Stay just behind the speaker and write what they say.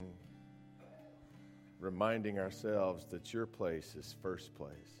reminding ourselves that your place is first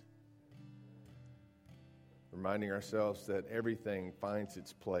place. Reminding ourselves that everything finds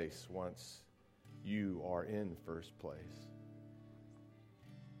its place once you are in first place.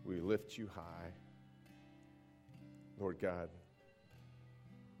 We lift you high. Lord God,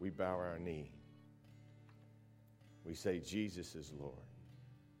 we bow our knee. We say, Jesus is Lord.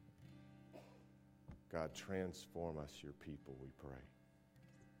 God, transform us, your people, we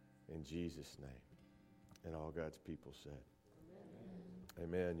pray. In Jesus' name. And all God's people said,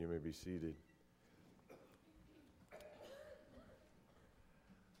 Amen. Amen. You may be seated.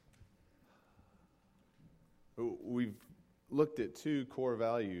 We've looked at two core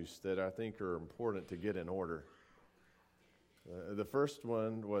values that I think are important to get in order. The first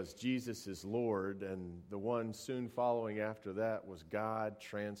one was Jesus is Lord, and the one soon following after that was God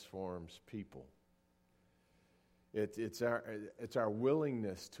transforms people. It's our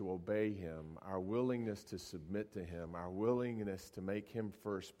willingness to obey Him, our willingness to submit to Him, our willingness to make Him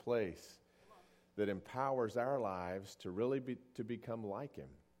first place that empowers our lives to really to become like Him.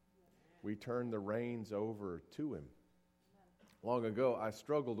 We turn the reins over to Him. Long ago, I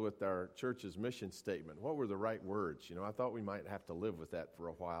struggled with our church's mission statement. What were the right words? I thought we might have to live with that for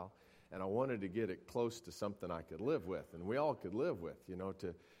a while, and I wanted to get it close to something I could live with, and we all could live with,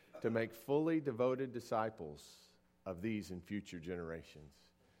 to make fully devoted disciples of these and future generations.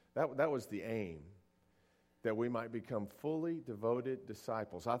 That was the aim, that we might become fully devoted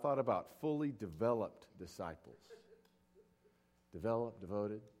disciples. I thought about fully developed disciples. Developed,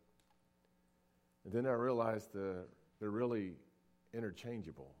 devoted. And then I realized they're really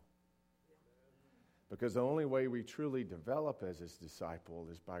interchangeable. Because the only way we truly develop as His disciple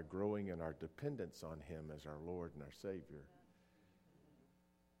is by growing in our dependence on Him as our Lord and our Savior.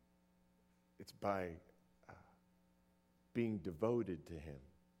 It's by being devoted to Him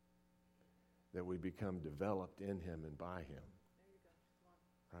that we become developed in Him and by Him.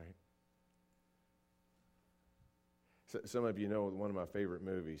 Right? So, some of you know one of my favorite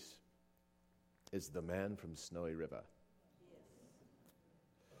movies is The Man from Snowy River.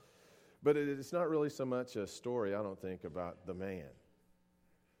 But it's not really so much a story, I don't think, about the man.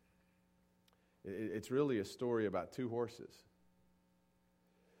 It's really a story about two horses.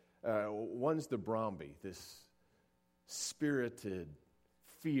 One's the Bromby, this spirited,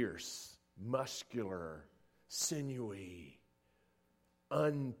 fierce, muscular, sinewy,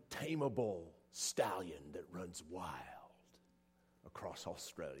 untamable stallion that runs wild across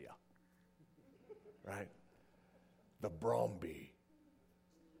Australia. Right? The Bromby.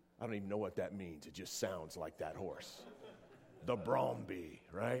 I don't even know what that means. It just sounds like that horse. The Bromby,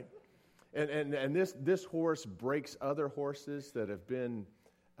 right? And this horse breaks other horses that have been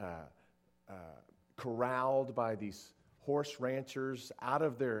corralled by these horse ranchers out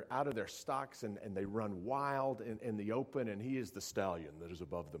of their stocks, and they run wild in the open, and he is the stallion that is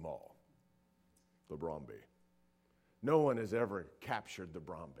above them all. The Bromby. No one has ever captured the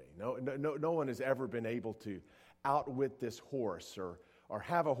Bromby. No one has ever been able to outwit this horse or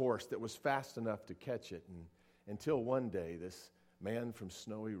have a horse that was fast enough to catch it. And until one day, this man from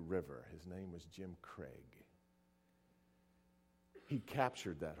Snowy River, his name was Jim Craig, he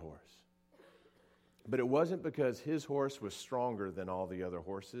captured that horse. But it wasn't because his horse was stronger than all the other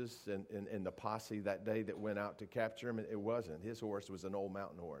horses in the posse that day that went out to capture him. It wasn't. His horse was an old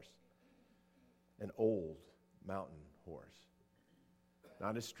mountain horse. An old mountain horse.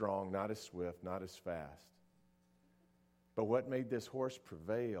 Not as strong, not as swift, not as fast. But what made this horse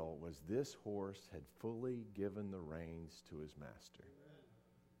prevail was this horse had fully given the reins to his master.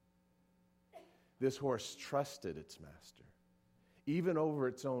 This horse trusted its master, even over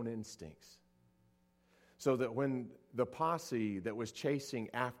its own instincts. So that when the posse that was chasing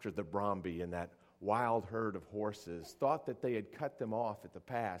after the Bromby and that wild herd of horses thought that they had cut them off at the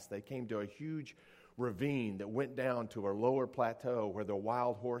pass, they came to a huge ravine that went down to a lower plateau where the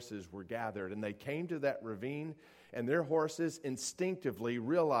wild horses were gathered. And they came to that ravine, and their horses instinctively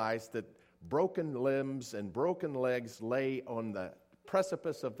realized that broken limbs and broken legs lay on the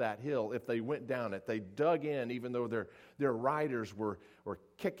precipice of that hill if they went down it. They dug in, even though their riders were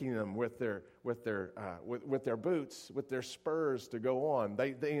kicking them with their boots, with their spurs to go on.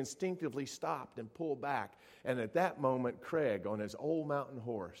 They instinctively stopped and pulled back. And at that moment, Craig, on his old mountain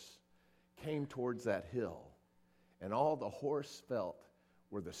horse, came towards that hill. And all the horse felt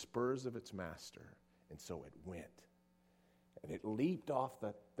were the spurs of its master. And so it went. And it leaped off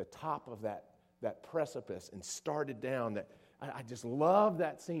the top of that precipice and started down. I just love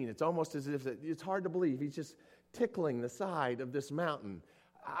that scene. It's almost as if it's hard to believe. He's just tickling the side of this mountain.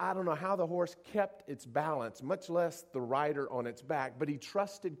 I don't know how the horse kept its balance, much less the rider on its back, but he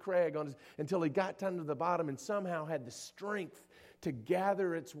trusted Craig until he got down to the bottom and somehow had the strength to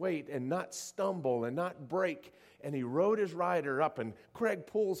gather its weight and not stumble and not break. And he rode his rider up, and Craig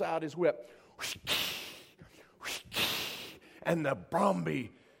pulls out his whip. And the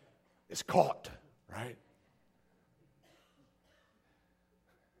Brumby is caught, right?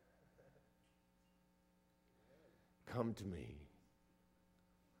 Come to me,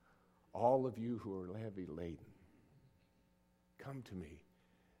 all of you who are heavy laden. Come to me,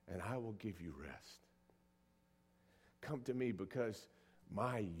 and I will give you rest. Come to me, because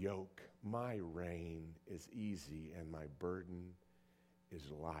my yoke, my reign is easy, and my burden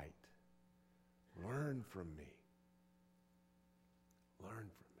is light. Learn from me. Learn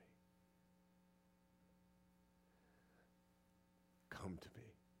from me. Come to me.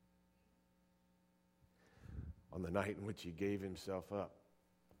 On the night in which he gave himself up,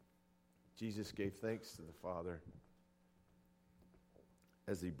 Jesus gave thanks to the Father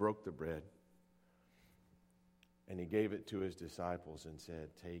as he broke the bread, and he gave it to his disciples and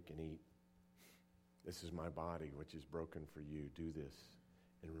said, "Take and eat. This is my body, which is broken for you. Do this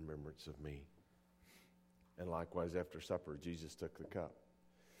in remembrance of me." And likewise, after supper, Jesus took the cup,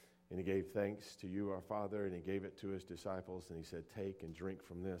 and he gave thanks to you, our Father, and he gave it to his disciples, and he said, "Take and drink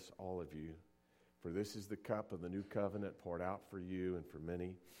from this, all of you. For this is the cup of the new covenant poured out for you and for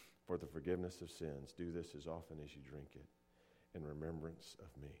many for the forgiveness of sins. Do this as often as you drink it in remembrance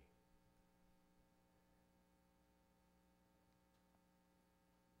of me."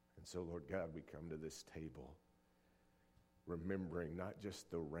 And so, Lord God, we come to this table remembering not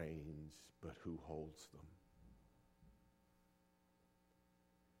just the reins, but who holds them.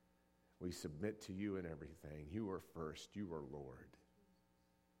 We submit to you in everything. You are first. You are Lord.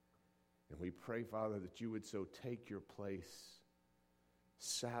 And we pray, Father, that you would so take your place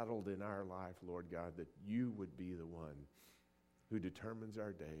saddled in our life, Lord God, that you would be the one who determines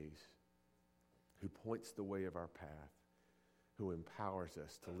our days, who points the way of our path, who empowers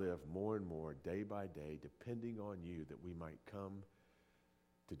us to live more and more day by day, depending on you, that we might come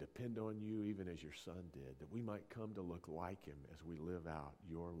to depend on you even as your Son did, that we might come to look like him as we live out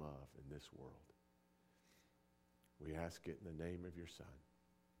your love in this world. We ask it in the name of your Son,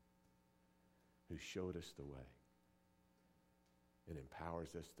 who showed us the way and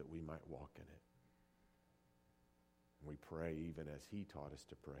empowers us that we might walk in it. And we pray even as he taught us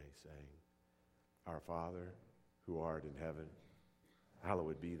to pray, saying, "Our Father, who art in heaven,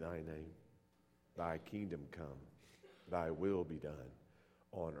 hallowed be thy name. Thy kingdom come, thy will be done,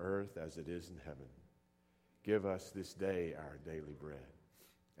 on earth as it is in heaven. Give us this day our daily bread,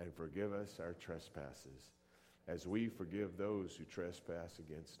 and forgive us our trespasses, as we forgive those who trespass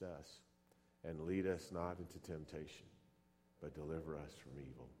against us. And lead us not into temptation, but deliver us from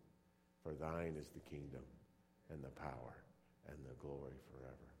evil. For thine is the kingdom, and the power, and the glory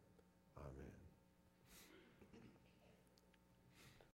forever."